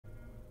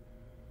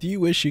Do you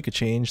wish you could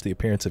change the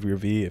appearance of your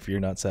V if you're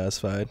not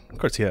satisfied? Of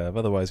course you have,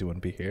 otherwise you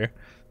wouldn't be here.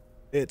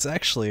 It's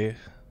actually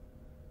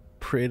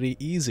pretty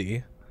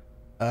easy.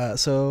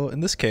 So in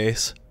this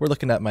case, we're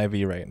looking at my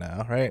V right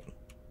now, right?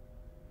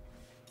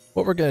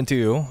 What we're gonna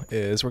do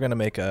is we're gonna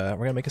make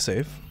a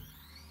save.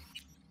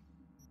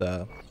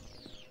 The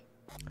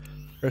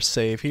first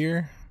save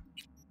here.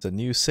 It's a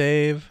new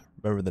save.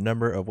 Remember the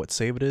number of what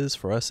save it is.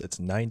 For us, it's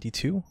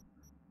 92.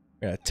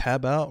 We're gonna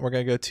tab out. We're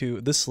gonna go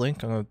to this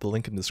link. I'm gonna have the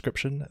link in the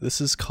description.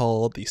 This is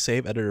called the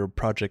Save Editor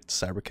Project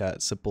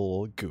Cybercat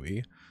Simple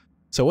GUI.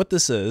 So what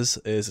this is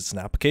it's an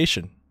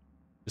application.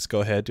 Just go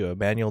ahead, do a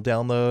manual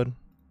download,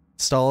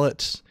 install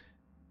it.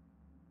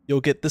 You'll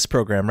get this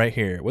program right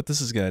here. What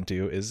this is gonna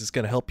do is it's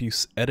gonna help you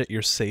edit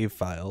your save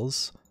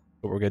files.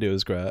 What we're gonna do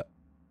is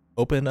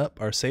open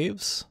up our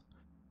saves.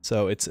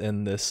 So it's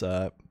in this.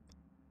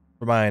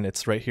 For mine,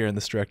 it's right here in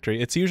this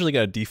directory. It's usually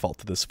got a default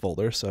to this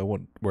folder, so I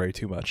won't worry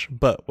too much.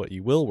 But what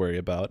you will worry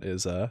about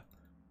is what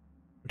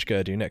you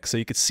gotta do next. So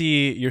you can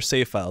see your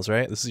save files,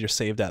 right? This is your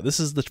saved app. This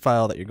is the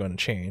file that you're going to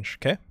change,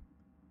 okay?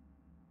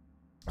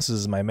 This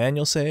is my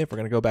manual save. We're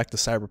gonna go back to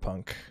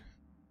Cyberpunk.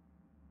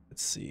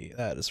 Let's see,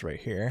 that is right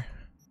here.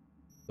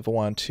 If I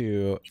want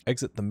to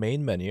exit the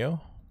main menu.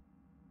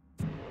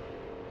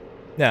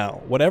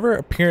 Now, whatever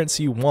appearance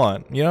you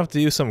want, you don't have to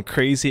do some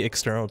crazy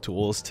external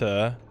tools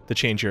to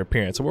change your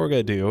appearance. So what we're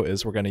going to do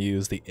is we're going to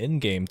use the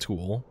in-game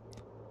tool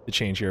to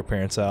change your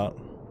appearance out.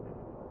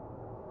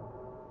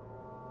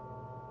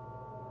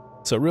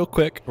 So real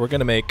quick, we're going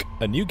to make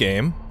a new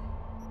game.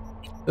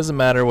 Doesn't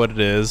matter what it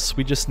is,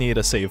 we just need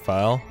a save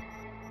file.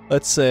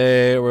 Let's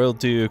say we'll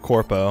do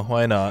Corpo,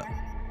 why not?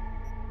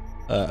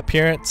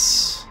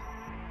 Appearance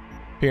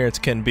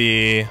can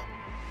be,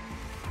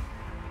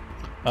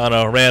 I don't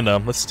know,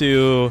 random. Let's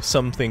do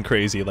something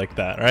crazy like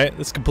that, right?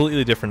 It's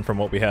completely different from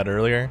what we had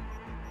earlier.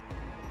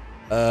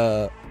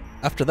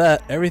 After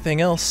that, everything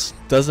else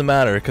doesn't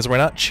matter because we're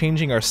not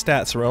changing our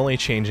stats, we're only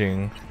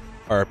changing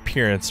our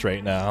appearance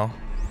right now.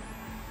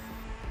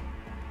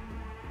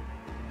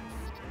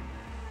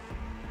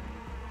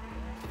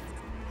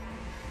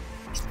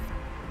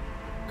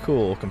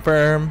 Cool,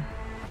 confirm.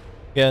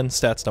 Again,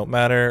 stats don't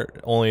matter,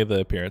 only the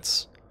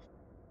appearance.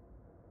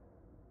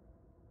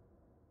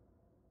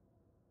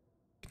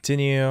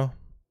 Continue.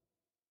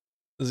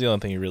 This is the only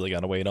thing you really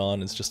gotta wait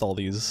on. It's just all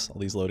these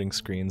loading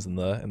screens in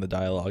the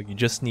dialogue. You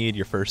just need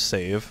your first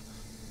save.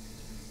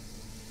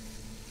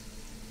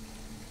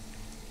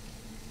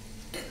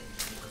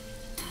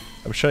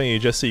 I'm showing you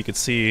just so you can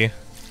see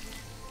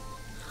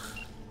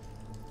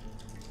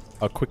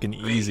how quick and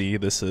easy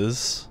this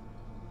is.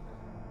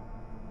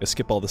 I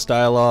skip all this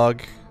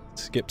dialogue.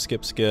 Skip.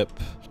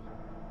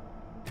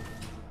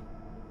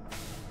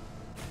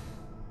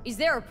 Is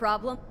there a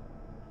problem?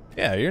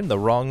 Yeah, you're in the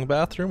wrong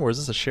bathroom, or is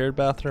this a shared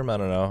bathroom? I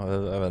don't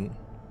know.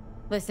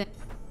 I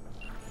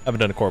haven't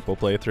done a corpo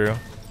playthrough.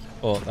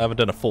 Well, I haven't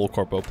done a full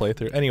corpo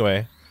playthrough.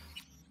 Anyway,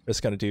 we're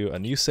just gonna do a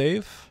new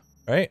save,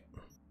 right?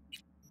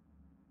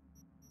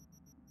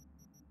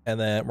 And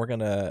then we're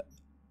gonna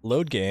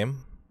load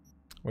game.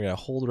 We're gonna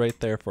hold right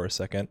there for a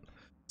second.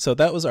 So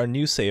that was our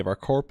new save. Our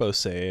corpo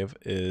save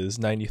is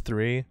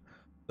 93.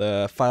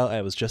 The file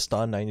I was just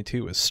on,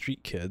 92, is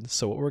Street Kid.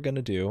 So what we're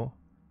gonna do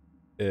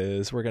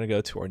is we're going to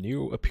go to our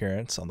new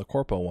appearance on the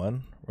corpo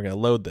one. We're going to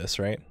load this,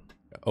 right?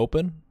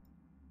 Open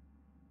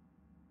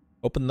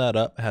that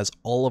up. It has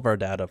all of our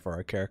data for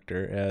our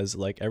character. It has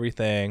like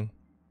everything,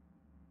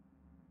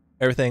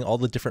 all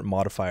the different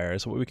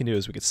modifiers. What we can do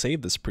is we could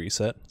save this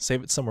preset,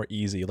 save it somewhere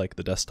easy like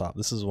the desktop.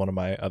 This is one of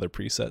my other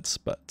presets,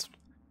 but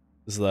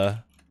this is the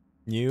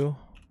new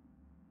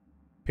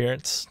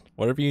appearance,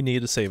 whatever you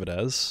need to save it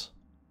as.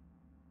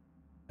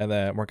 And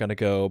then we're going to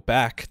go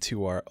back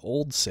to our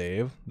old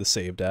save, the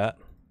saved at.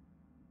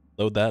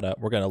 Load that up.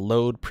 We're going to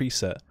load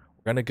preset.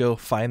 We're going to go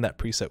find that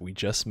preset we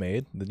just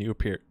made, the new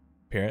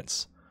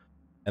appearance.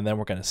 And then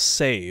we're going to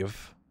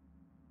save.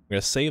 We're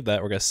going to save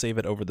that. We're going to save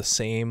it over the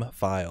same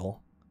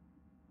file.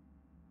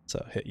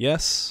 So hit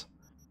yes.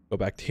 Go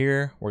back to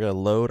here. We're going to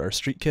load our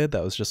street kid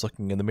that was just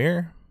looking in the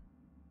mirror.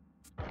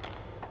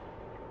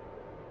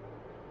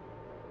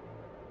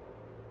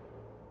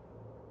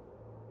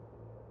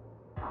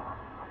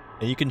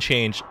 And you can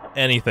change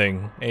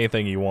anything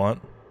you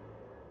want.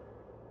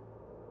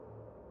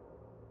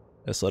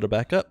 Let's load it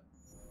back up.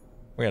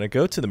 We're gonna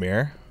go to the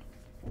mirror.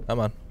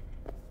 Come on.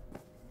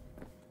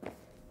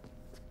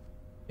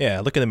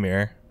 Yeah, look in the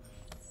mirror.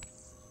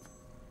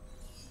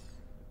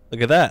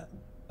 Look at that.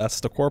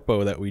 That's the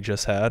corpo that we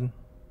just had.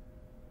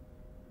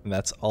 And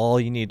that's all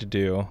you need to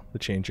do to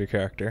change your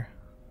character.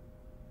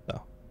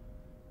 So,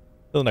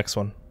 till the next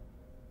one.